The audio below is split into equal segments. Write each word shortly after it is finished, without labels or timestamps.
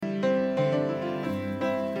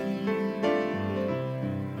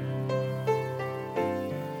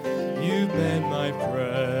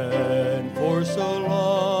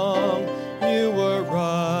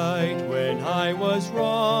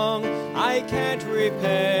can't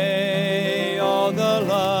repay all the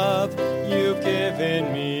love you've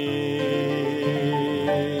given me.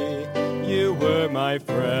 You were my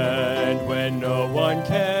friend when no one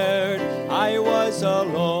cared. I was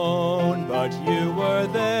alone, but you were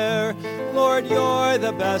there. Lord, you're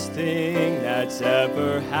the best thing that's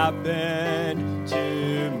ever happened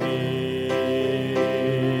to me.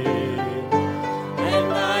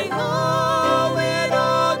 And I owe it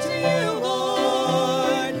all to you,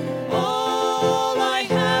 Lord. All I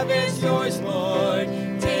have is yours, Lord.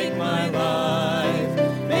 Take my life,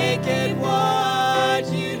 make it what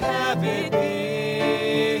you'd have it be.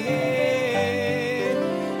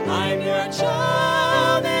 I'm your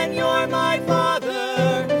child and you're my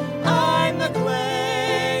father. I'm the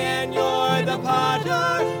clay and you're the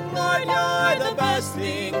potter. Lord, you're the best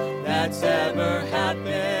thing that's ever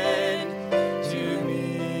happened to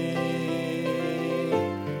me.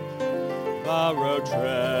 Borrowed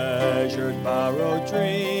treasures, borrowed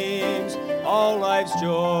dreams, all life's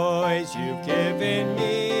joys you've given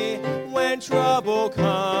me. When trouble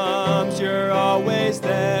comes, you're always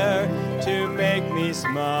there to make me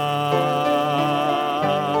smile.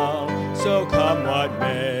 So come what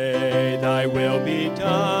may, thy will be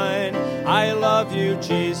done. I love you,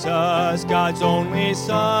 Jesus, God's only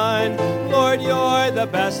Son. Lord, you're the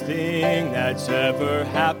best thing that's ever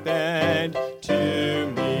happened to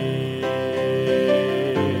me.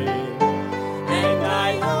 And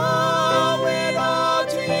I owe it all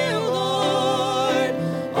to you, Lord.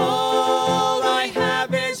 All I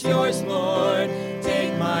have is yours, Lord.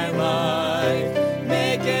 Take my life,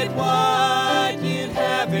 make it what you'd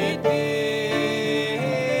have it be.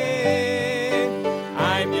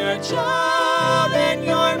 I'm your child and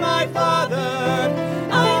you're my father.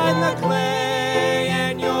 I'm the clay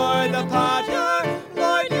and you're the potter.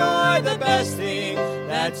 Lord, you're the best thing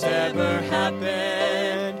that's ever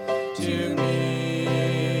happened to me.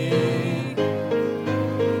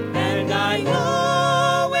 And I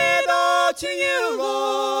owe it all to you,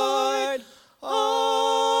 Lord.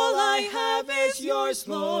 All I have is yours,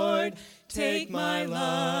 Lord. Take my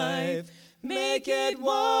life, make it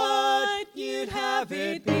what you'd have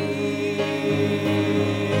it be.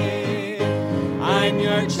 I'm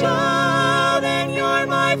your child and you're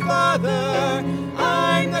my father.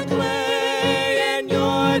 I'm the clay and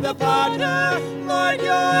you're the potter. Lord,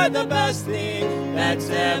 you're the best thing that's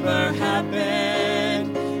ever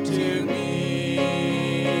happened to me.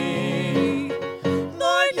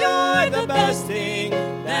 Lord, you're the best thing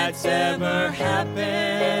that's ever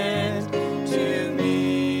happened to me.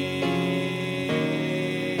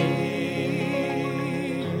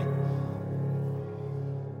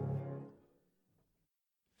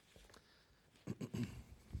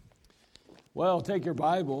 Well, take your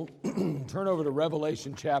Bible, turn over to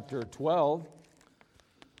Revelation chapter 12.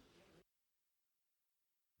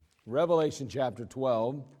 Revelation chapter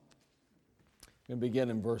 12. I'm going to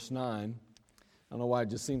begin in verse 9. I don't know why it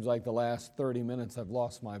just seems like the last 30 minutes I've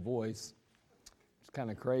lost my voice. It's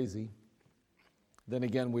kind of crazy. Then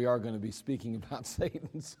again, we are going to be speaking about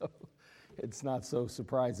Satan, so it's not so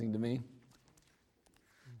surprising to me.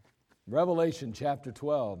 Revelation chapter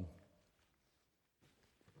 12.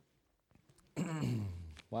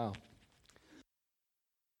 Wow.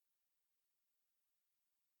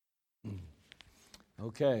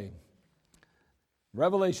 Okay.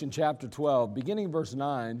 Revelation chapter 12, beginning verse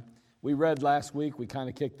 9. We read last week, we kind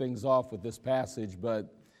of kicked things off with this passage,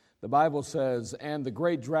 but the Bible says, "And the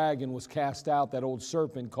great dragon was cast out, that old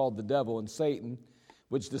serpent called the devil and Satan,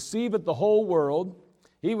 which deceiveth the whole world.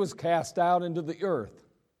 He was cast out into the earth,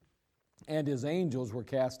 and his angels were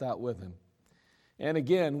cast out with him." And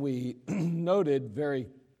again, we noted very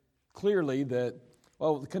clearly that,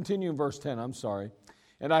 well, continue in verse 10, I'm sorry.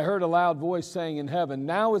 "And I heard a loud voice saying in heaven,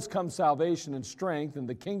 Now is come salvation and strength and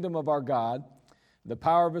the kingdom of our God, the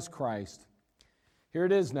power of his Christ. Here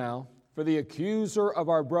it is now, for the accuser of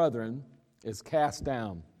our brethren is cast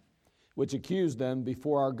down, which accused them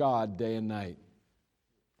before our God day and night."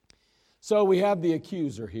 So we have the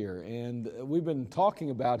accuser here, and we've been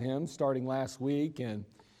talking about him starting last week, and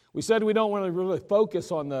we said we don't want to really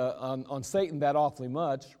focus on Satan that awfully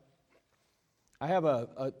much. I have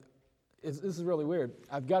this is really weird.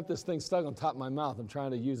 I've got this thing stuck on top of my mouth. I'm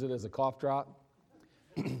trying to use it as a cough drop.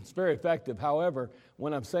 It's very effective. However,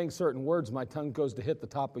 when I'm saying certain words, my tongue goes to hit the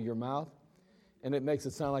top of your mouth, and it makes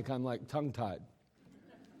it sound like I'm like tongue-tied.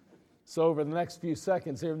 So over the next few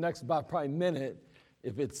seconds here, next about probably a minute,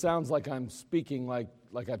 if it sounds like I'm speaking like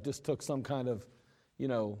I've just took some kind of,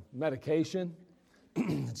 medication,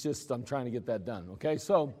 it's just I'm trying to get that done, okay?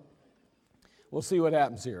 So we'll see what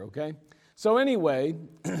happens here, okay? So anyway,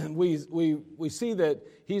 we see that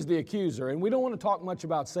he's the accuser, and we don't want to talk much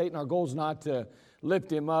about Satan. Our goal is not to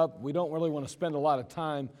lift him up. We don't really want to spend a lot of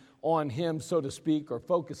time on him, so to speak, or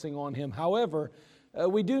focusing on him. However,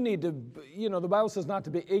 we do need to, the Bible says not to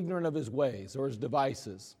be ignorant of his ways or his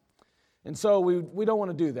devices. And so we don't want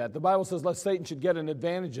to do that. The Bible says lest Satan should get an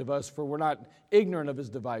advantage of us, for we're not ignorant of his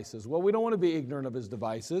devices. Well, we don't want to be ignorant of his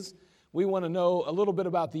devices. We want to know a little bit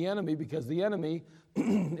about the enemy, because the enemy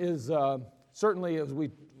is certainly, as we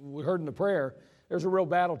heard in the prayer, there's a real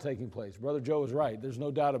battle taking place. Brother Joe is right. There's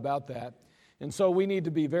no doubt about that. And so we need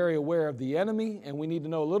to be very aware of the enemy, and we need to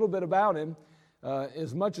know a little bit about him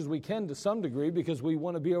as much as we can to some degree, because we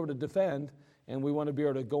want to be able to defend, and we want to be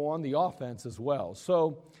able to go on the offense as well.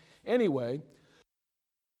 So anyway,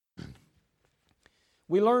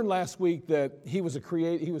 we learned last week that he was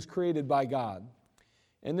created by God.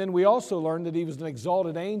 And then we also learned that he was an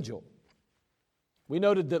exalted angel. We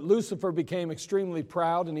noted that Lucifer became extremely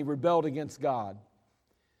proud and he rebelled against God.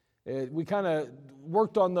 We kind of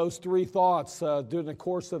worked on those three thoughts during the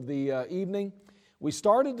course of the evening. We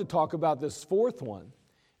started to talk about this fourth one,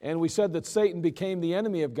 and we said that Satan became the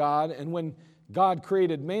enemy of God, and when God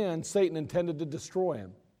created man, Satan intended to destroy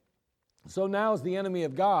him. So now as the enemy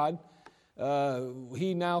of God,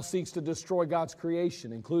 he now seeks to destroy God's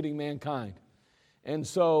creation, including mankind. And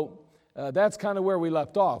so that's kind of where we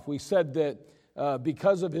left off. We said that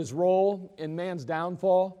because of his role in man's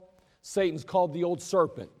downfall, Satan's called the old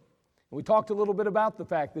serpent. And we talked a little bit about the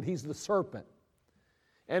fact that he's the serpent.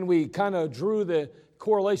 And we kind of drew the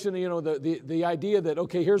correlation, the idea that,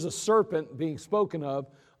 okay, here's a serpent being spoken of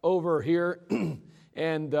over here.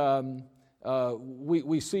 And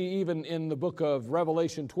we see even in the book of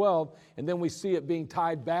Revelation 12, and then we see it being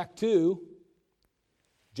tied back to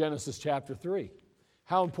Genesis chapter 3.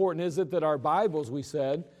 How important is it that our Bibles, we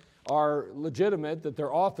said, are legitimate, that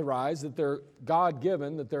they're authorized, that they're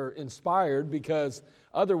God-given, that they're inspired, because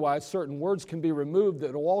otherwise certain words can be removed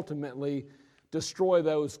that will ultimately destroy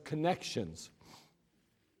those connections.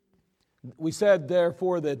 We said,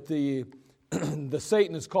 therefore, that the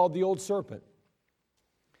Satan is called the old serpent.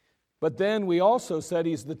 But then we also said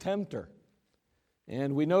he's the tempter.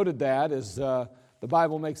 And we noted that as the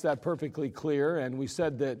Bible makes that perfectly clear. And we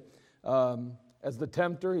said that as the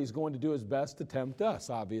tempter, he's going to do his best to tempt us,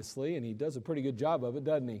 obviously. And he does a pretty good job of it,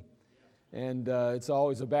 doesn't he? And it's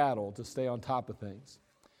always a battle to stay on top of things.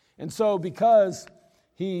 And so because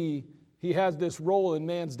he has this role in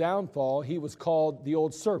man's downfall, he was called the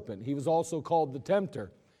old serpent. He was also called the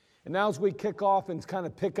tempter. And now as we kick off and kind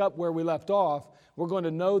of pick up where we left off, we're going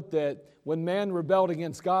to note that when man rebelled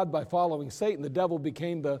against God by following Satan, the devil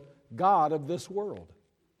became the god of this world.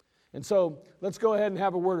 And so let's go ahead and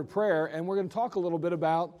have a word of prayer, and we're going to talk a little bit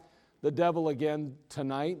about the devil again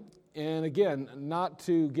tonight. And again, not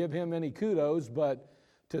to give him any kudos, but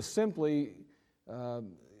to simply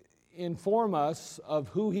inform us of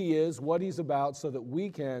who he is, what he's about, so that we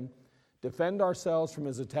can defend ourselves from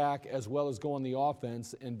his attack as well as go on the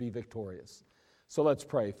offense and be victorious. So let's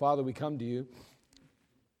pray. Father, we come to you.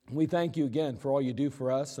 We thank you again for all you do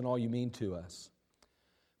for us and all you mean to us.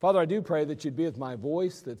 Father, I do pray that you'd be with my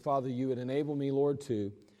voice, that, Father, you would enable me, Lord,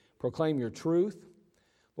 to proclaim your truth.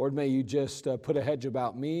 Lord, may you just put a hedge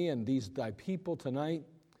about me and these thy people tonight.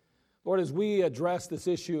 Lord, as we address this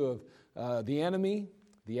issue of the enemy,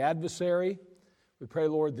 the adversary, we pray,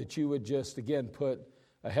 Lord, that you would just, again, put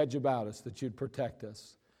a hedge about us, that you'd protect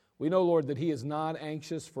us. We know, Lord, that he is not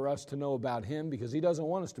anxious for us to know about him, because he doesn't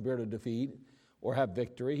want us to be able to defeat or have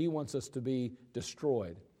victory. He wants us to be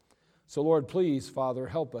destroyed. So, Lord, please, Father,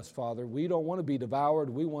 help us, Father. We don't want to be devoured.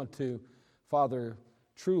 We want to, Father,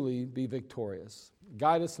 truly be victorious.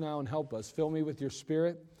 Guide us now and help us. Fill me with your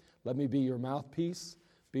Spirit. Let me be your mouthpiece.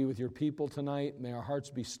 Be with your people tonight. May our hearts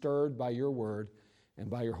be stirred by your word and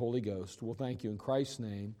by your Holy Ghost. We'll thank you in Christ's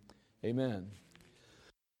name. Amen.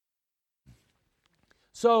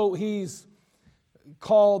 So he's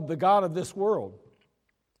called the god of this world.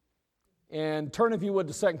 And turn, if you would,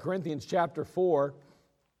 to 2 Corinthians chapter 4.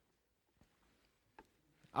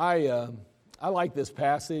 I like this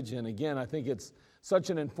passage, and again, I think it's such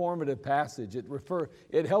an informative passage.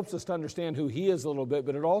 It helps us to understand who he is a little bit,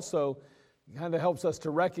 but it also kind of helps us to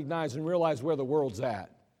recognize and realize where the world's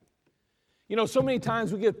at. So many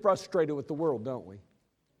times we get frustrated with the world, don't we?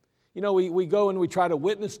 We go and we try to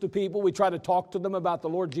witness to people. We try to talk to them about the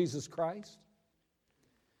Lord Jesus Christ.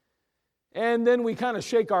 And then we kind of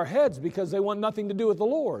shake our heads because they want nothing to do with the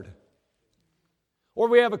Lord. Or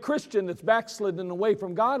we have a Christian that's backslidden away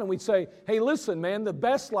from God, and we say, hey, listen, man, the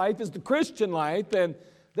best life is the Christian life, and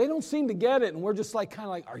they don't seem to get it, and we're just kind of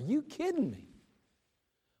like, are you kidding me?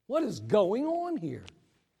 What is going on here?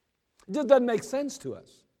 It just doesn't make sense to us.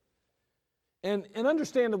 And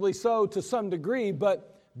understandably so to some degree,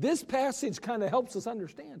 but this passage kind of helps us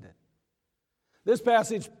understand it. This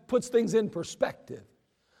passage puts things in perspective.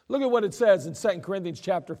 Look at what it says in 2 Corinthians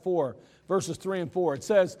chapter 4, verses 3 and 4. It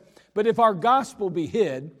says, "But if our gospel be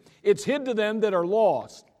hid, it's hid to them that are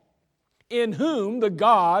lost, in whom the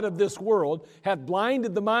God of this world hath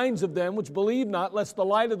blinded the minds of them which believe not, lest the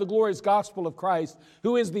light of the glorious gospel of Christ,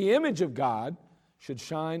 who is the image of God, should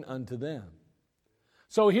shine unto them."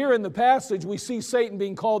 So here in the passage, we see Satan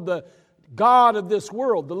being called the God of this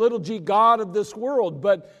world, the little g God of this world.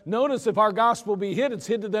 But notice, if our gospel be hid, it's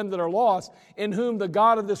hid to them that are lost, in whom the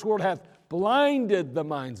God of this world hath blinded the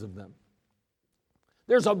minds of them.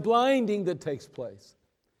 There's a blinding that takes place.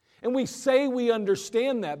 And we say we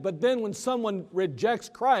understand that, but then when someone rejects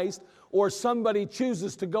Christ or somebody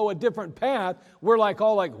chooses to go a different path, we're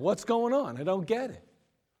all like, what's going on? I don't get it.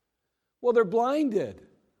 Well, they're blinded.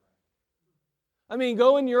 I mean,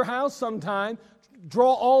 go in your house sometime,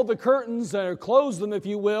 draw all the curtains, or close them if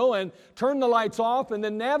you will, and turn the lights off, and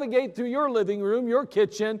then navigate through your living room, your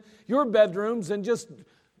kitchen, your bedrooms, and just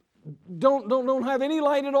don't have any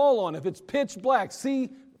light at all on. If it's pitch black, see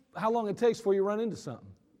how long it takes before you run into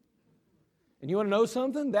something. And you want to know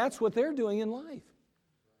something? That's what they're doing in life.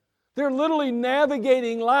 They're literally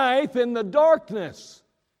navigating life in the darkness.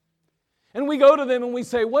 And we go to them and we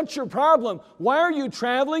say, "What's your problem? Why are you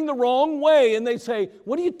traveling the wrong way?" And they say,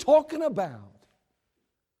 "What are you talking about?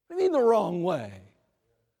 What do you mean the wrong way?"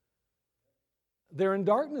 They're in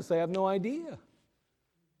darkness. They have no idea.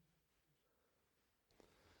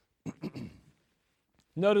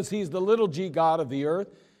 Notice he's the little g God of the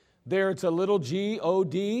earth. There it's a little g,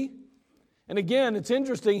 O-D. And again, it's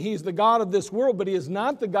interesting, he's the God of this world, but he is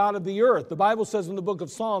not the God of the earth. The Bible says in the book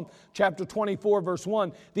of Psalm, chapter 24, verse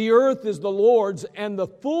 1, "The earth is the Lord's and the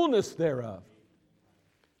fullness thereof."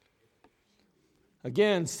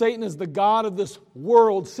 Again, Satan is the God of this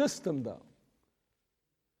world system, though.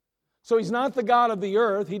 So he's not the God of the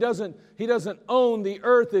earth. He doesn't own the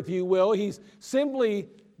earth, if you will. He's simply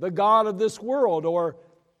the God of this world, or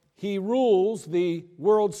he rules the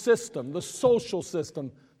world system, the social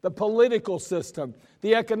system, the political system,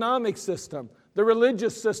 the economic system, the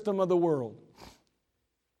religious system of the world.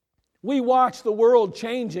 We watch the world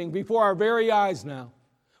changing before our very eyes now.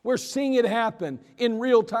 We're seeing it happen in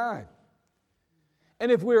real time.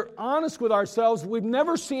 And if we're honest with ourselves, we've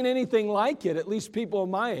never seen anything like it, at least people of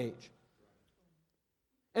my age.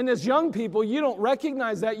 And as young people, you don't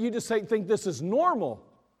recognize that. You just think this is normal.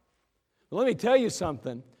 But let me tell you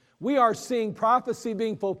something. We are seeing prophecy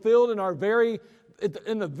being fulfilled in our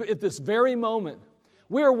at this very moment.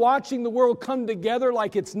 We are watching the world come together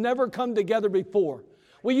like it's never come together before.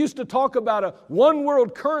 We used to talk about a one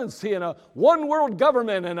world currency and a one world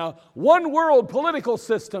government and a one world political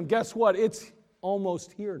system. Guess what? It's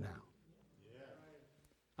almost here now.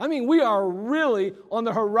 I mean, we are really on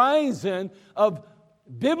the horizon of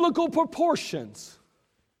biblical proportions.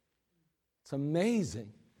 It's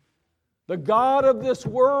amazing. The God of this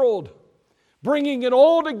world, bringing it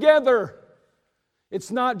all together. It's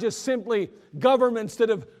not just simply governments that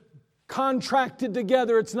have contracted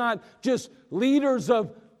together. It's not just leaders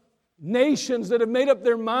of nations that have made up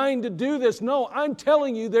their mind to do this. No, I'm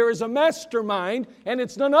telling you, there is a mastermind, and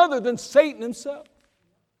it's none other than Satan himself.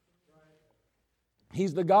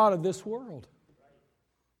 He's the God of this world.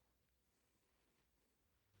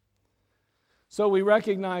 So we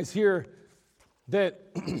recognize here that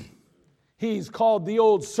he's called the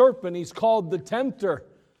old serpent. He's called the tempter.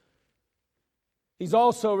 He's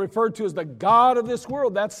also referred to as the God of this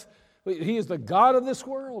world. He is the God of this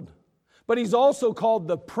world. But he's also called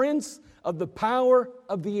the prince of the power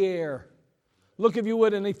of the air. Look, if you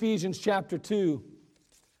would, in Ephesians chapter 2.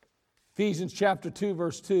 Ephesians chapter 2,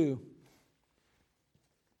 verse 2.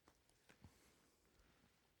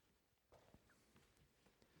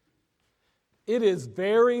 It is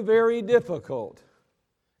very, very difficult.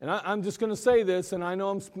 And I'm just going to say this, and I know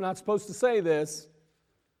I'm not supposed to say this,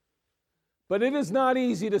 but it is not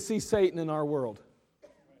easy to see Satan in our world.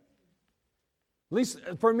 At least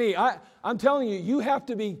for me, I'm telling you, you have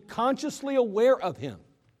to be consciously aware of him.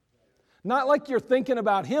 Not like you're thinking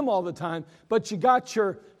about him all the time, but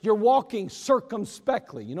you're walking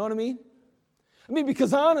circumspectly. You know what I mean?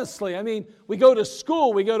 Because honestly, we go to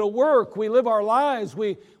school, we go to work, we live our lives,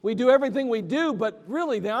 we do everything we do, but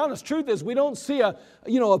really the honest truth is we don't see a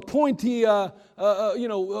pointy, a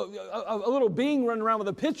little being running around with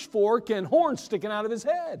a pitchfork and horns sticking out of his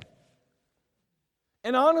head.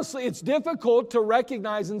 And honestly, it's difficult to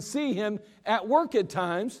recognize and see him at work at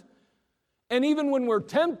times. And even when we're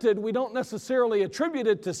tempted, we don't necessarily attribute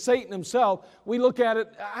it to Satan himself. We look at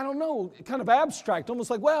it, I don't know, kind of abstract, almost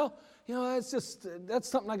like, well, that's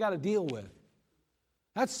something I got to deal with.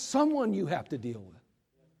 That's someone you have to deal with.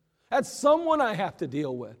 That's someone I have to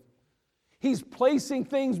deal with. He's placing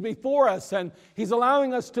things before us, and He's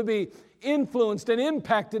allowing us to be influenced and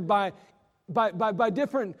impacted by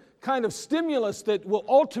different kind of stimulus that will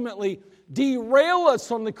ultimately derail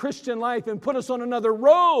us on the Christian life and put us on another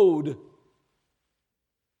road.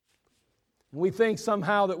 We think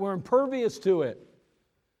somehow that we're impervious to it.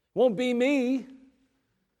 Won't be me.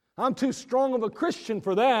 I'm too strong of a Christian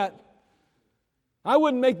for that. I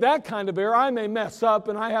wouldn't make that kind of error. I may mess up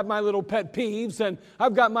and I have my little pet peeves and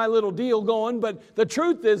I've got my little deal going, but the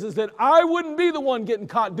truth is that I wouldn't be the one getting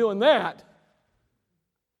caught doing that.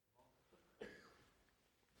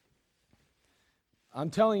 I'm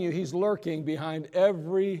telling you, He's lurking behind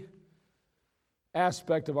every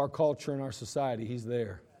aspect of our culture and our society. He's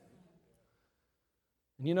there.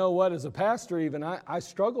 And you know what? As a pastor even, I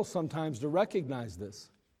struggle sometimes to recognize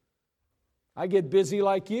this. I get busy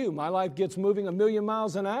like you. My life gets moving 1,000,000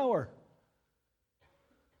 miles an hour.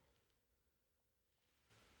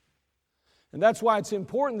 And that's why it's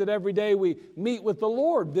important that every day we meet with the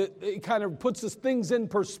Lord. That it kind of puts us things in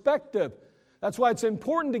perspective. That's why it's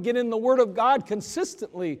important to get in the Word of God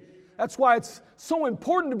consistently. That's why it's so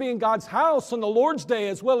important to be in God's house on the Lord's Day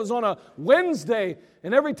as well as on a Wednesday.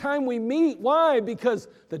 And every time we meet, why? Because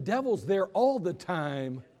the devil's there all the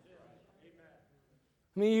time.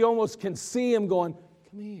 I mean, you almost can see him going,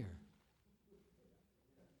 come here.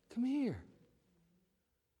 Come here.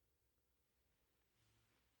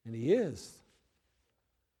 And he is.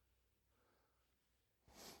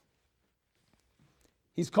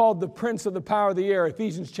 He's called the prince of the power of the air.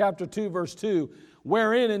 Ephesians chapter 2, verse 2.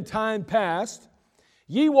 Wherein in time past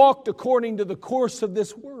ye walked according to the course of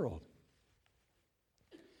this world,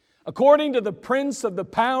 according to the prince of the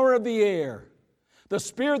power of the air, the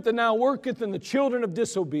spirit that now worketh in the children of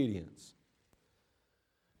disobedience.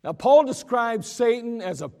 Now Paul describes Satan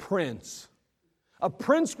as a prince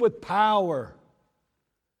with power,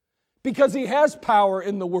 because he has power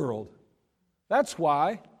in the world. That's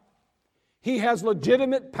why he has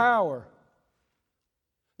legitimate power.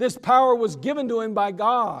 This power was given to him by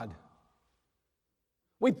God.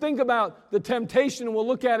 We think about the temptation, and we'll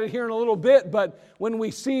look at it here in a little bit, but when we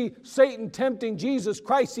see Satan tempting Jesus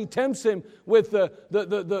Christ, he tempts him with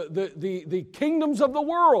the kingdoms of the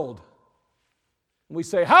world. And we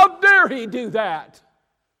say, how dare he do that?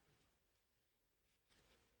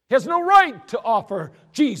 He has no right to offer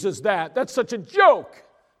Jesus that. That's such a joke.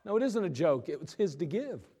 No, it isn't a joke. It was his to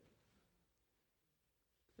give.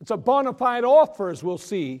 It's a bona fide offer, as we'll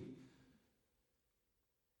see.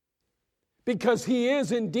 Because he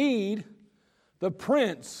is indeed the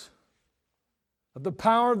prince of the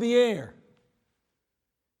power of the air.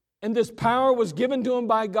 And this power was given to him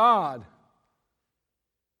by God.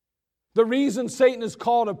 The reason Satan is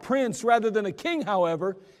called a prince rather than a king,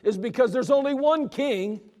 however, is because there's only one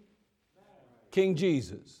king, King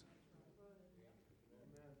Jesus.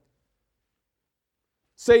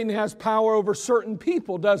 Satan has power over certain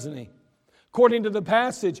people, doesn't he? According to the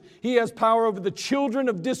passage, he has power over the children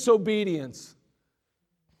of disobedience.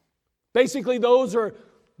 Basically, those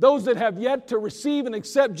that have yet to receive and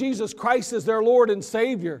accept Jesus Christ as their Lord and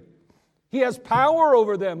Savior. He has power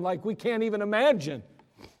over them like we can't even imagine.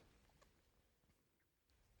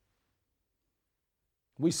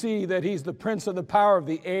 We see that he's the prince of the power of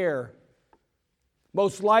the air.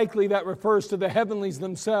 Most likely that refers to the heavenlies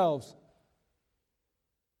themselves.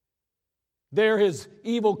 They're his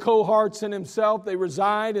evil cohorts in himself. They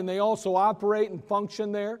reside and they also operate and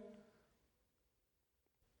function there.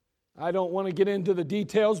 I don't want to get into the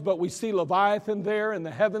details, but we see Leviathan there in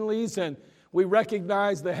the heavenlies, and we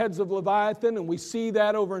recognize the heads of Leviathan, and we see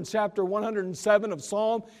that over in chapter 107 of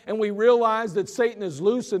Psalm, and we realize that Satan is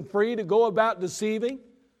loose and free to go about deceiving.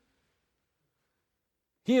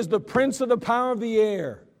 He is the prince of the power of the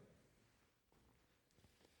air.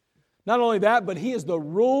 Not only that, but he is the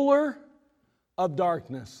ruler of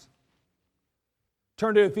darkness.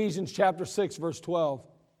 Turn to Ephesians chapter 6, verse 12.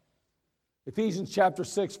 Ephesians chapter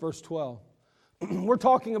 6, verse 12. We're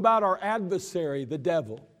talking about our adversary, the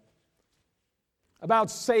devil. About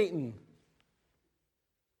Satan.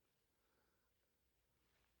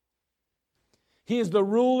 He is the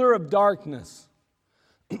ruler of darkness.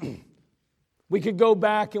 We could go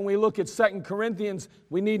back and we look at 2 Corinthians.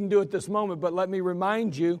 We needn't do it this moment, but let me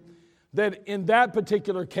remind you that in that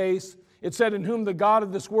particular case, it said, in whom the God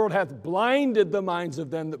of this world hath blinded the minds of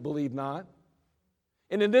them that believe not.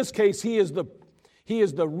 And in this case, he is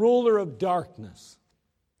the ruler of darkness.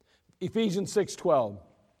 Ephesians 6:12.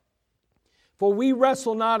 For we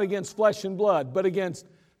wrestle not against flesh and blood, but against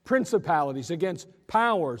principalities, against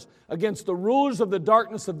powers, against the rulers of the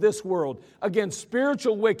darkness of this world, against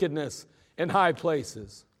spiritual wickedness in high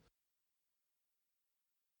places.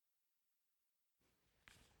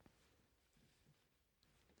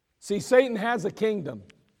 See, Satan has a kingdom.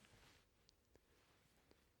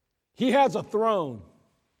 He has a throne.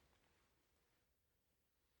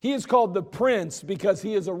 He is called the prince because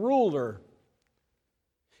he is a ruler.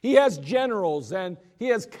 He has generals and he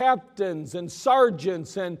has captains and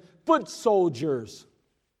sergeants and foot soldiers.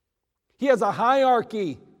 He has a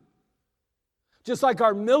hierarchy. Just like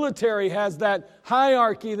our military has that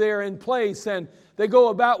hierarchy there in place, and they go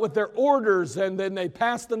about with their orders and then they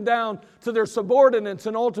pass them down to their subordinates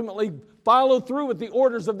and ultimately follow through with the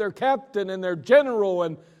orders of their captain and their general,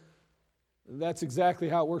 and that's exactly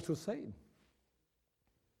how it works with Satan.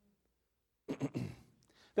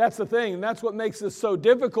 That's the thing, and that's what makes this so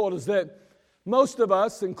difficult, is that most of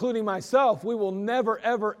us, including myself, we will never,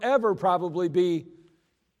 ever, ever probably be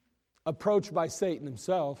approached by Satan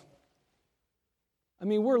himself. I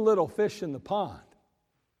mean, we're little fish in the pond.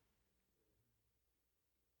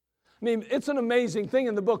 I mean, it's an amazing thing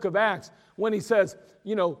in the book of Acts when he says,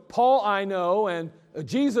 Paul I know and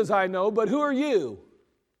Jesus I know, but who are you?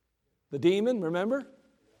 The demon, remember?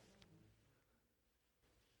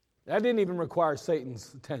 That didn't even require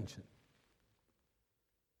Satan's attention.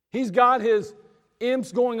 He's got his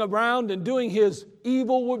imps going around and doing his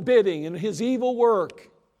evil bidding and his evil work.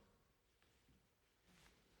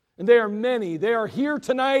 And they are many. They are here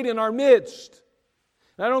tonight in our midst.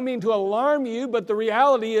 And I don't mean to alarm you, but the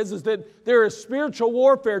reality is that there is spiritual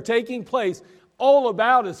warfare taking place all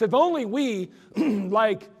about us. If only we,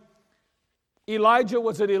 like Elijah,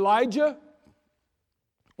 was it Elijah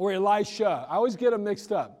or Elisha? I always get them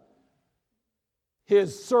mixed up.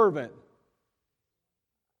 His servant.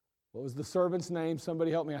 What was the servant's name?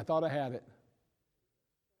 Somebody help me. I thought I had it.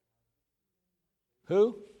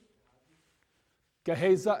 Who?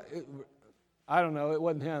 Gehazi? I don't know. It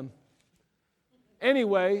wasn't him.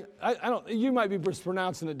 Anyway, I don't. You might be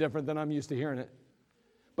pronouncing it different than I'm used to hearing it.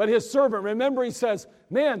 But his servant, remember, he says,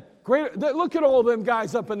 man, look at all them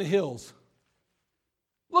guys up in the hills.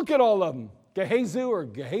 Look at all of them. Gehazi or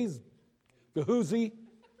Gehazi.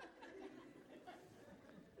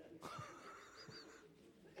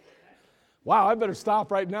 Wow, I better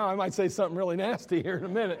stop right now. I might say something really nasty here in a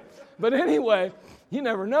minute. But anyway, you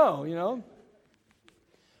never know.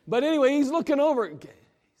 But anyway, he's looking over.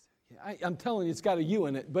 I'm telling you, it's got a U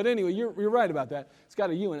in it. But anyway, you're right about that. It's got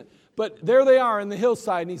a U in it. But there they are in the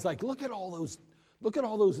hillside, and he's like, look at all those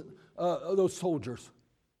soldiers.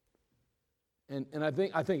 And I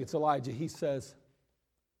think it's Elijah. He says,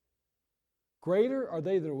 greater are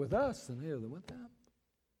they that are with us than they that are with them.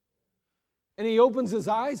 And he opens his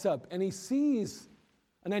eyes up and he sees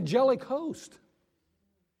an angelic host.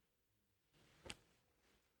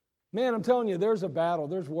 Man, I'm telling you, there's a battle,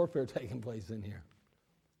 there's warfare taking place in here.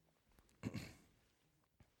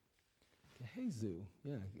 Gehazi,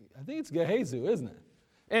 yeah, I think it's Gehazi, isn't it?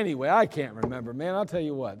 Anyway, I can't remember, man. I'll tell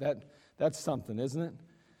you what, that's something, isn't it?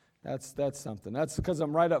 That's something. That's because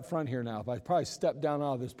I'm right up front here now. If I probably stepped down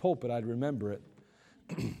out of this pulpit, I'd remember it.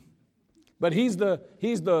 But he's the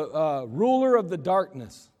ruler of the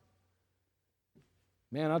darkness.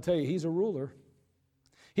 Man, I'll tell you, he's a ruler.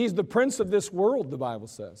 He's the prince of this world, the Bible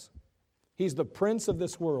says. He's the prince of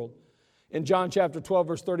this world. In John chapter 12,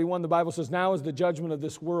 verse 31, the Bible says, now is the judgment of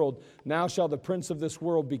this world. Now shall the prince of this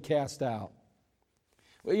world be cast out.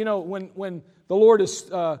 Well, when the Lord is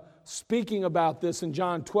speaking about this in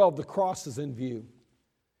John 12, the cross is in view.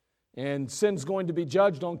 And sin's going to be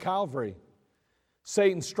judged on Calvary.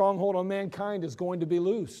 Satan's stronghold on mankind is going to be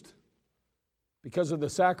loosed because of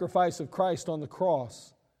the sacrifice of Christ on the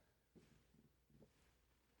cross.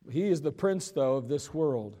 He is the prince, though, of this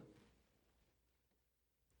world.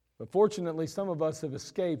 But fortunately, some of us have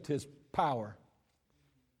escaped his power.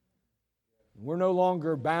 We're no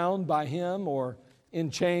longer bound by him or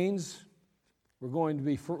in chains.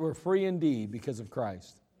 We're free indeed because of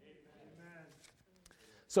Christ. Amen.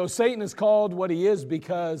 So Satan is called what he is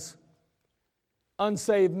because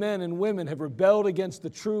unsaved men and women have rebelled against the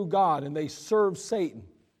true God and they serve Satan.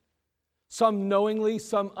 Some knowingly,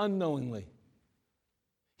 some unknowingly.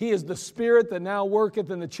 He is the spirit that now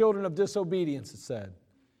worketh in the children of disobedience, it said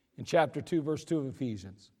in chapter 2, verse 2 of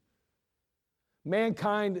Ephesians.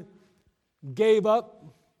 Mankind gave up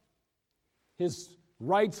his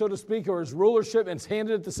right, so to speak, or his rulership and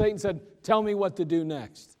handed it to Satan and said, tell me what to do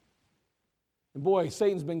next. And boy,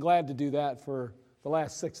 Satan's been glad to do that for the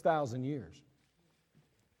last 6,000 years.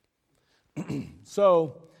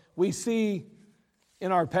 So we see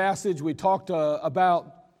in our passage, we talked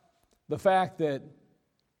about the fact that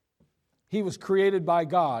he was created by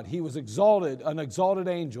God. He was exalted, an exalted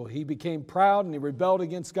angel. He became proud and he rebelled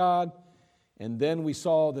against God. And then we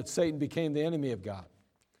saw that Satan became the enemy of God.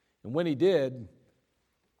 And when he did,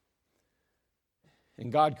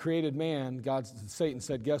 and God created man, Satan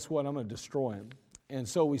said, guess what? I'm going to destroy him. And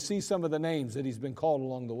so we see some of the names that he's been called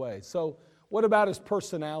along the way. So what about his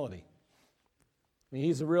personality? I mean,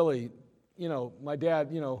 he's a really, my dad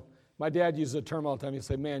uses a term all the time. He'd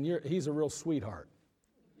say, man, he's a real sweetheart.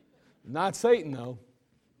 Not Satan, though.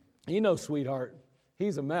 He knows sweetheart.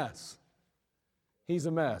 He's a mess. He's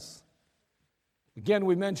a mess. Again,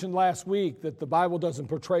 we mentioned last week that the Bible doesn't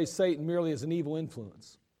portray Satan merely as an evil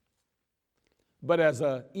influence, but as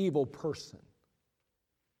an evil person.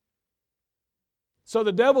 So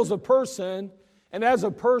the devil's a person, and as a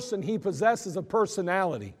person, he possesses a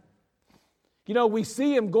personality. We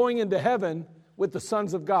see him going into heaven with the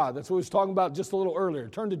sons of God. That's what we was talking about just a little earlier.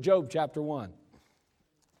 Turn to Job chapter 1.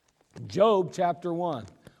 Job chapter 1,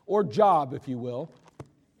 or Job, if you will,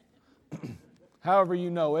 however you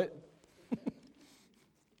know it.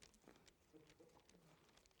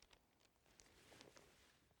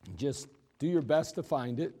 Just do your best to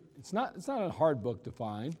find it. It's not a hard book to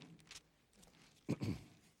find.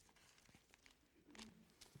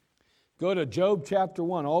 Go to Job chapter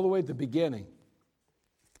 1, all the way at the beginning.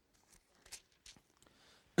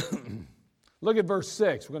 Look at verse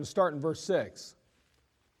 6. We're going to start in verse 6.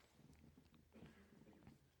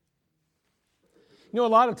 A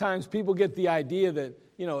lot of times people get the idea that,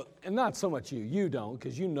 and not so much you don't,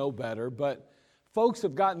 because you know better, but folks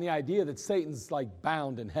have gotten the idea that Satan's like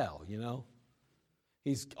bound in hell,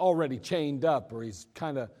 He's already chained up, or he's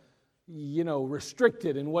kind of,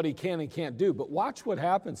 restricted in what he can and can't do. But watch what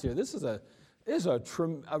happens here. This is a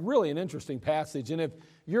really an interesting passage. And if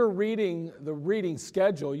you're reading the reading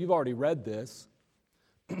schedule, you've already read this.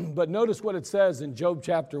 But notice what it says in Job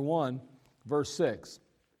chapter 1, verse 6.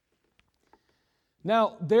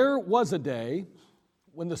 Now, there was a day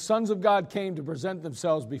when the sons of God came to present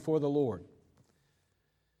themselves before the Lord.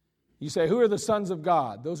 You say, who are the sons of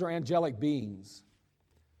God? Those are angelic beings.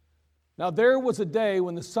 Now, there was a day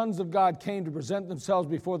when the sons of God came to present themselves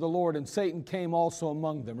before the Lord, and Satan came also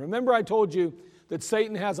among them. Remember I told you that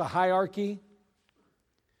Satan has a hierarchy,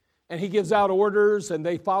 and he gives out orders, and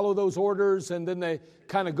they follow those orders, and then they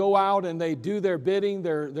kind of go out and they do their bidding,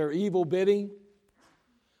 their evil bidding.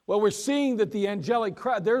 Well, we're seeing that the angelic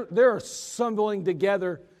crowd, they're assembling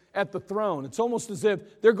together at the throne. It's almost as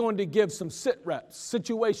if they're going to give some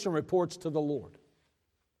situation reports to the Lord.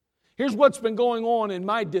 Here's what's been going on in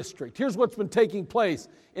my district. Here's what's been taking place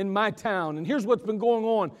in my town. And here's what's been going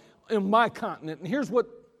on in my continent. And here's what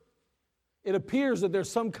it appears that there's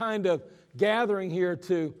some kind of gathering here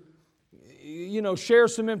to, share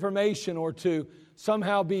some information or to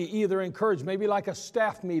somehow be either encouraged, maybe like a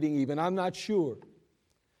staff meeting even, I'm not sure.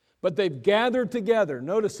 But they've gathered together.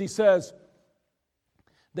 Notice he says,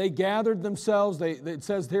 they gathered themselves. It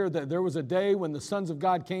says here that there was a day when the sons of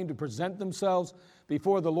God came to present themselves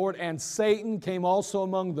before the Lord, and Satan came also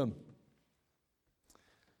among them.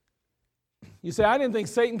 You say, I didn't think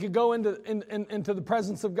Satan could go into the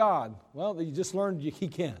presence of God. Well, you just learned he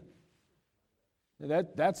can.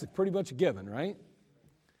 That's pretty much a given, right?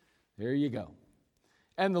 There you go.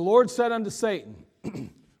 And the Lord said unto Satan,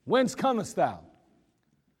 whence comest thou?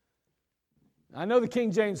 I know the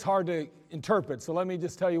King James is hard to interpret, so let me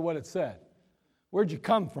just tell you what it said. Where'd you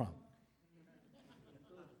come from?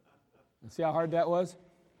 See how hard that was?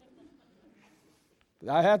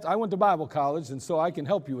 I went to Bible college, and so I can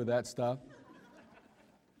help you with that stuff.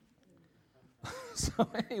 So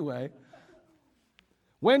anyway,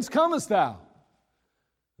 whence comest thou?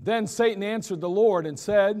 Then Satan answered the Lord and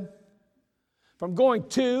said, from going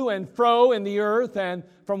to and fro in the earth and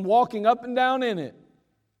from walking up and down in it.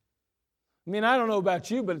 I mean, I don't know about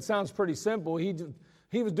you, but it sounds pretty simple. He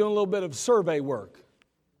was doing a little bit of survey work.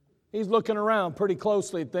 He's looking around pretty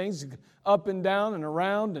closely at things, up and down and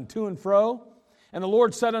around and to and fro. And the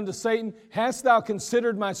Lord said unto Satan, hast thou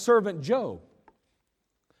considered my servant Job,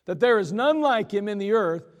 that there is none like him in the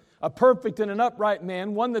earth, a perfect and an upright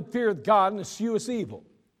man, one that feareth God and escheweth evil?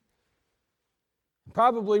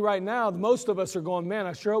 Probably right now, most of us are going, man,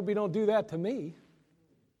 I sure hope he don't do that to me.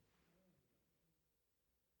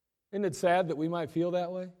 Isn't it sad that we might feel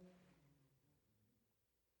that way?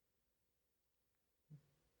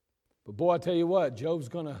 But boy, I tell you what, Job's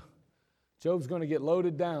gonna get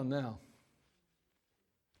loaded down now.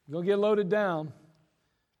 He's gonna get loaded down.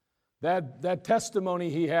 That testimony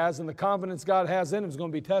he has and the confidence God has in him is going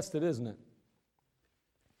to be tested, isn't it?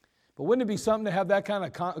 But wouldn't it be something to have that kind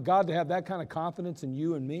of God to have that kind of confidence in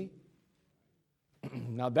you and me?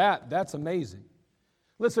 Now that's amazing.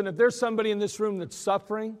 Listen, if there's somebody in this room that's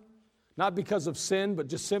suffering, not because of sin, but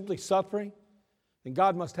just simply suffering, then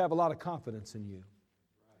God must have a lot of confidence in you.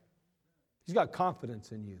 He's got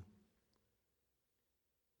confidence in you.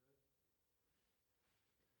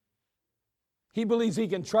 He believes He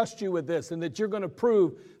can trust you with this and that you're going to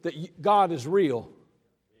prove that God is real.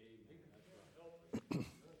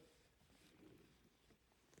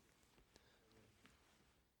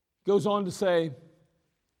 Goes on to say,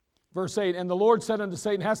 verse 8, and the Lord said unto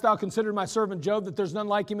Satan, hast thou considered my servant Job, that there's none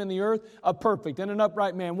like him in the earth, a perfect and an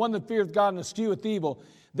upright man, one that feareth God and escheweth evil?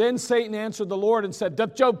 Then Satan answered the Lord and said,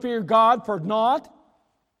 doth Job fear God for naught?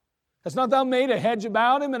 Hast not thou made a hedge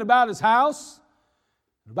about him and about his house,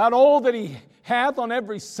 and about all that he hath on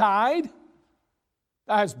every side?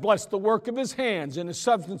 Thou hast blessed the work of his hands, and his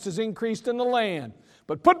substance is increased in the land.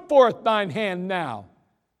 But put forth thine hand now,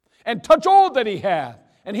 and touch all that he hath,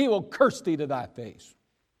 and he will curse thee to thy face.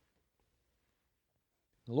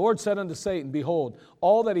 The Lord said unto Satan, behold,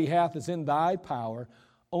 all that he hath is in thy power,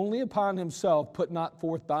 only upon himself put not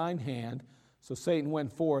forth thine hand. So Satan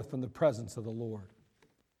went forth from the presence of the Lord.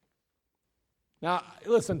 Now,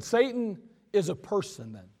 listen, Satan is a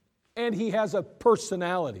person then, and he has a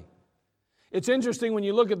personality. It's interesting when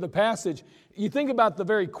you look at the passage, you think about the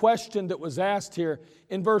very question that was asked here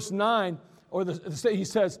in verse 9, he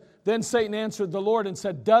says, then Satan answered the Lord and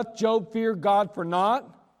said, doth Job fear God for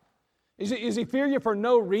naught? Is he fear you for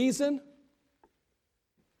no reason?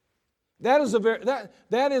 That is a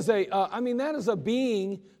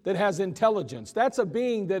being that has intelligence. That's a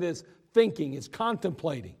being that is thinking, is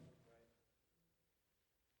contemplating.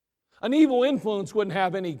 An evil influence wouldn't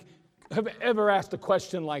have ever asked a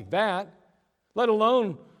question like that, let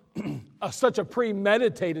alone such a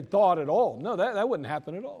premeditated thought at all. No, that wouldn't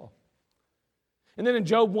happen at all. And then in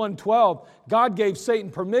Job 1:12, God gave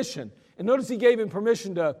Satan permission. And notice He gave him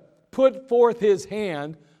permission to put forth his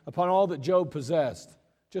hand upon all that Job possessed.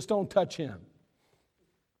 Just don't touch him.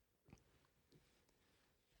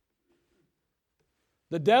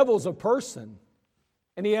 The devil's a person,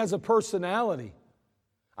 and he has a personality.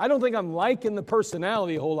 I don't think I'm liking the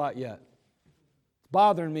personality a whole lot yet. It's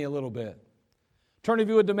bothering me a little bit. Turn, if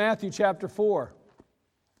you would, to Matthew chapter 4.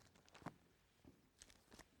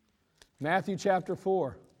 Matthew chapter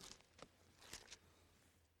 4.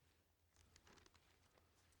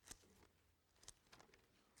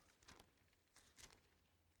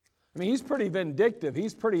 I mean, he's pretty vindictive.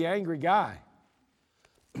 He's a pretty angry guy.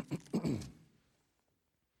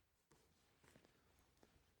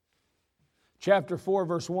 Chapter 4,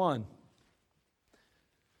 verse 1.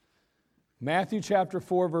 Matthew chapter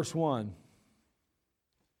 4, verse 1.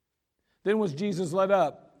 Then was Jesus led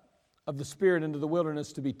up of the Spirit into the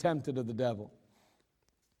wilderness to be tempted of the devil.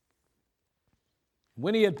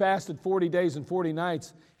 When he had fasted 40 days and 40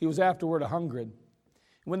 nights, he was afterward a-hungered.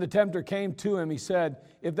 When the tempter came to him, he said,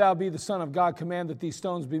 if thou be the Son of God, command that these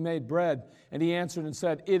stones be made bread. And he answered and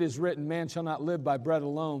said, it is written, man shall not live by bread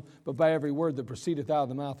alone, but by every word that proceedeth out of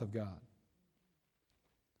the mouth of God.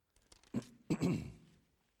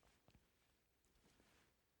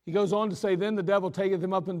 He goes on to say, then the devil taketh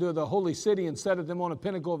him up into the holy city and setteth him on a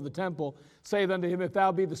pinnacle of the temple, saith unto him, if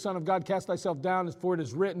thou be the Son of God, cast thyself down, for it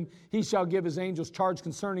is written, he shall give his angels charge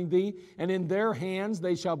concerning thee, and in their hands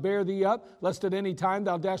they shall bear thee up, lest at any time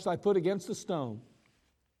thou dash thy foot against a stone.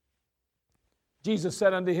 Jesus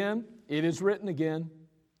said unto him, it is written again,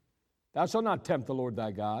 thou shalt not tempt the Lord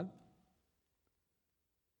thy God.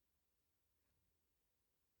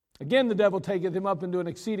 Again the devil taketh him up into an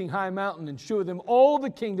exceeding high mountain, and sheweth him all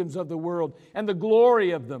the kingdoms of the world, and the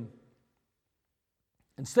glory of them.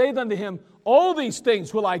 And saith unto him, all these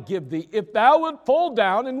things will I give thee, if thou wilt fall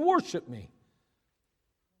down and worship me.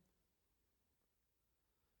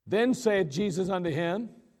 Then saith Jesus unto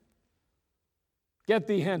him, get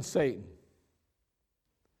thee hence, Satan.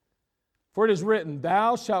 For it is written,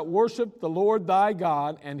 thou shalt worship the Lord thy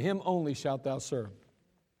God, and him only shalt thou serve.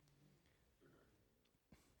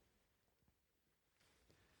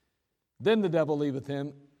 Then the devil leaveth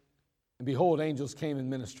him, and behold, angels came and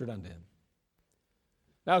ministered unto him.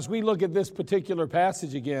 Now, as we look at this particular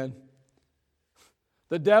passage again,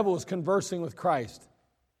 the devil is conversing with Christ.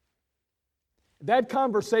 That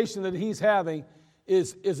conversation that he's having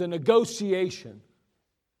is a negotiation.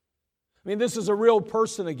 I mean, this is a real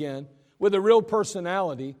person again, with a real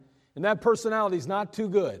personality, and that personality is not too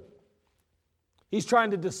good. He's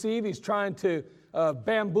trying to deceive, he's trying to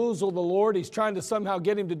bamboozle the Lord. He's trying to somehow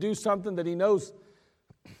get him to do something that he knows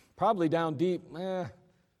probably down deep, I'm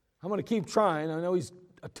going to keep trying. I know he's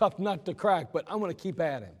a tough nut to crack, but I'm going to keep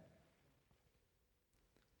at him.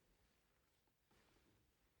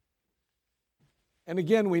 And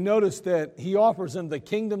again, we notice that he offers them the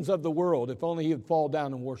kingdoms of the world if only he would fall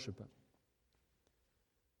down and worship him.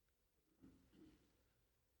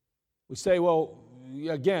 We say, well,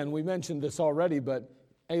 again, we mentioned this already, but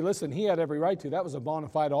hey, listen, he had every right to. That was a bona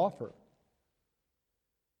fide offer.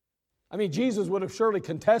 I mean, Jesus would have surely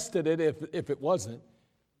contested it if it wasn't.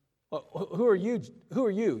 Well, who are you? Who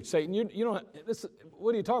are you, Satan? You don't. This.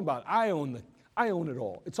 What are you talking about? I own it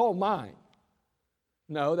all. It's all mine.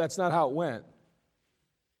 No, that's not how it went.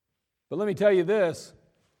 But let me tell you this: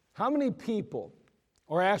 how many people,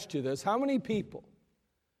 or asked you this, how many people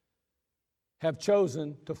have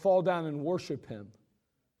chosen to fall down and worship him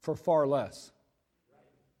for far less?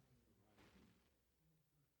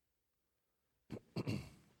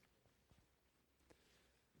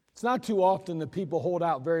 It's not too often that people hold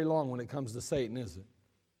out very long when it comes to Satan, is it?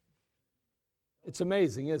 It's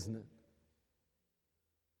amazing, isn't it?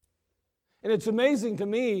 And it's amazing to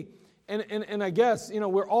me, and I guess,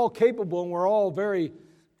 we're all capable and we're all very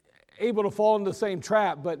able to fall into the same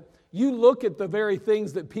trap, but you look at the very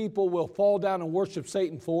things that people will fall down and worship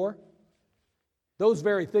Satan for, those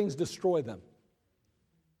very things destroy them.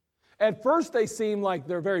 At first they seem like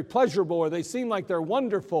they're very pleasurable, or they seem like they're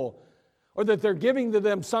wonderful, or that they're giving to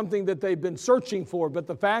them something that they've been searching for, but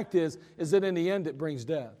the fact is that in the end it brings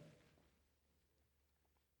death.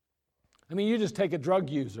 I mean, you just take a drug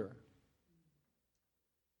user.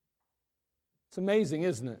 It's amazing,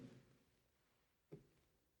 isn't it?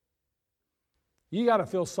 You got to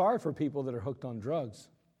feel sorry for people that are hooked on drugs.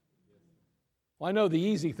 Well, I know the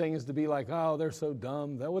easy thing is to be like, oh, they're so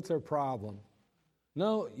dumb. What's their problem?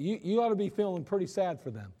 No, you ought to be feeling pretty sad for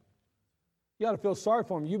them. You ought to feel sorry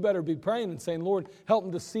for them. You better be praying and saying, Lord, help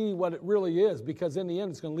them to see what it really is, because in the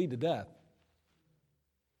end it's going to lead to death.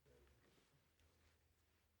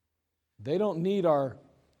 They don't need our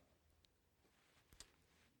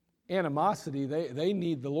animosity. They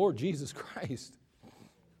need the Lord Jesus Christ.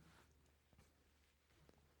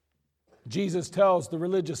 Jesus tells the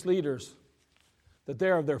religious leaders that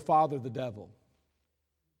they're of their father, the devil.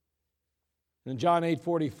 In John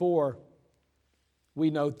 8:44,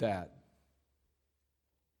 we note that.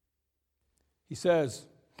 He says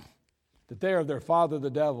that they are of their father, the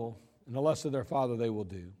devil, and the lust of their father they will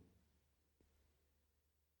do.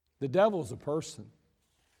 The devil is a person,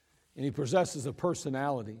 and he possesses a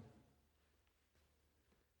personality.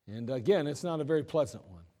 And again, it's not a very pleasant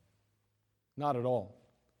one. Not at all.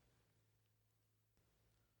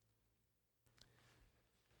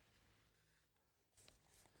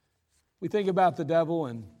 We think about the devil,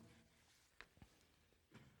 and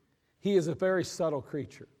he is a very subtle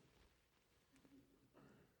creature.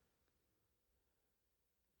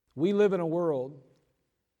 We live in a world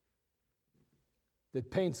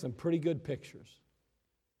that paints some pretty good pictures,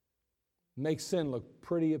 makes sin look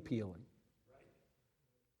pretty appealing.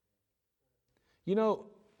 You know,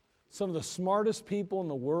 some of the smartest people in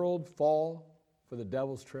the world fall for the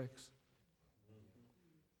devil's tricks.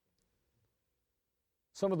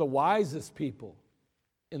 Some of the wisest people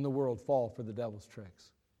in the world fall for the devil's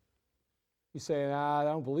tricks. You say, I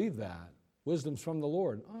don't believe that. Wisdom's from the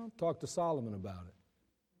Lord. I'll talk to Solomon about it.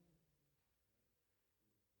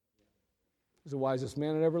 He's the wisest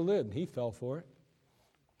man that ever lived, and he fell for it.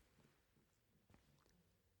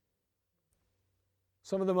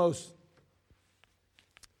 Some of the most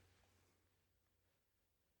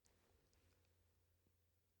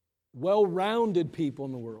well-rounded people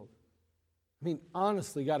in the world, I mean,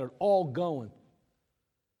 honestly, got it all going,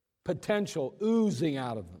 potential oozing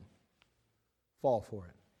out of them, fall for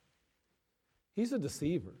it. He's a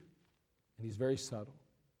deceiver, and he's very subtle.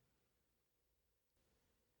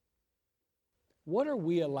 What are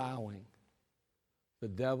we allowing the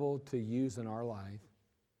devil to use in our life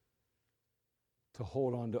to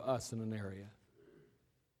hold on to us in an area?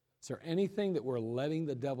 Is there anything that we're letting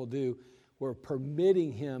the devil do? We're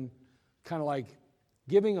permitting him, kind of like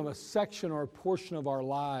giving him a section or a portion of our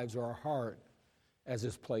lives or our heart as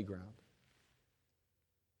his playground.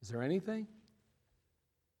 Is there anything?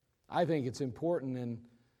 I think it's important, and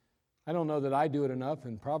I don't know that I do it enough,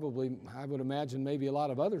 and probably I would imagine maybe a lot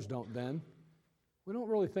of others don't then. We don't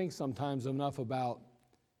really think sometimes enough about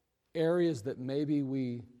areas that maybe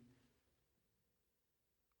we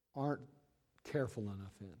aren't careful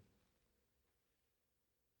enough in.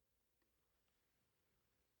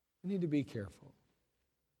 We need to be careful,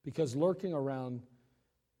 because lurking around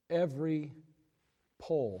every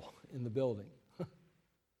pole in the building,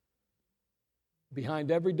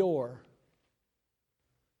 behind every door,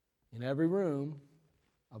 in every room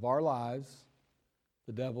of our lives,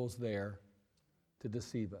 the devil's there to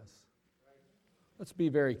deceive us. Let's be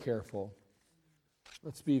very careful.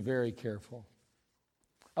 Let's be very careful.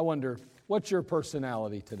 I wonder, what's your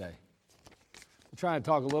personality today? We're trying to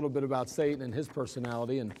talk a little bit about Satan and his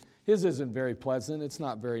personality, and his isn't very pleasant. It's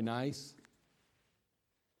not very nice.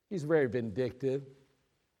 He's very vindictive,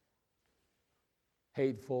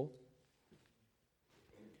 hateful.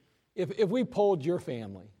 If we polled your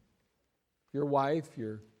family, your wife,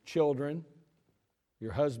 your children,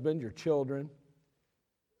 your husband, your children,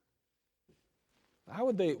 how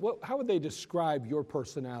would they describe your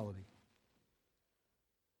personality?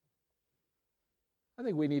 I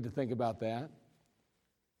think we need to think about that,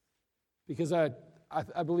 because I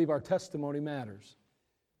believe our testimony matters.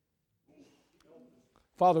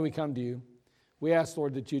 Father, we come to you. We ask,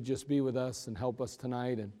 Lord, that you just be with us and help us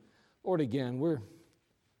tonight. And Lord, again,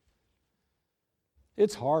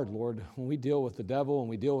 it's hard, Lord, when we deal with the devil and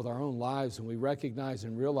we deal with our own lives and we recognize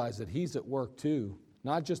and realize that he's at work too.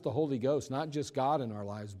 Not just the Holy Ghost, not just God in our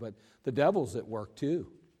lives, but the devil's at work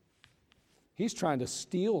too. He's trying to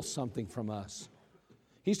steal something from us.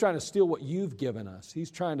 He's trying to steal what you've given us.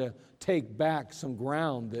 He's trying to take back some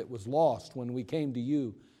ground that was lost when we came to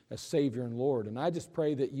you as Savior and Lord. And I just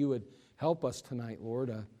pray that you would help us tonight,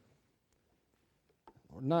 Lord.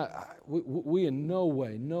 We in no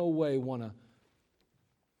way want to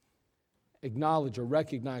acknowledge or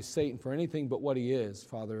recognize Satan for anything but what he is,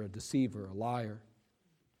 Father, a deceiver, a liar.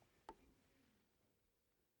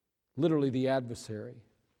 Literally the adversary,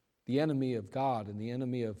 the enemy of God and the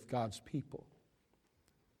enemy of God's people.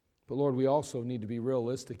 But Lord, we also need to be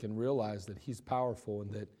realistic and realize that he's powerful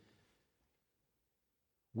and that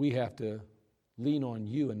we have to lean on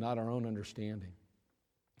you and not our own understanding.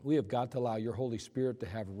 We have got to allow your Holy Spirit to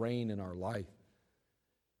have reign in our life.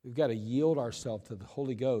 We've got to yield ourselves to the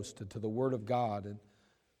Holy Ghost and to the Word of God and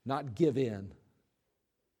not give in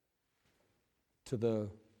to the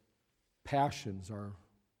passions, our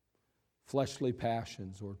fleshly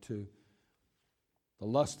passions, or to the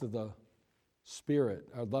lust of the spirit,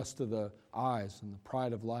 or lust of the eyes and the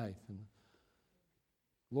pride of life. And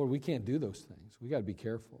Lord, we can't do those things. We've got to be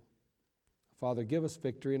careful. Father, give us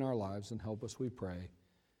victory in our lives and help us, we pray.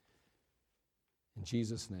 In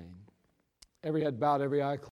Jesus' name. Every head bowed, every eye closed.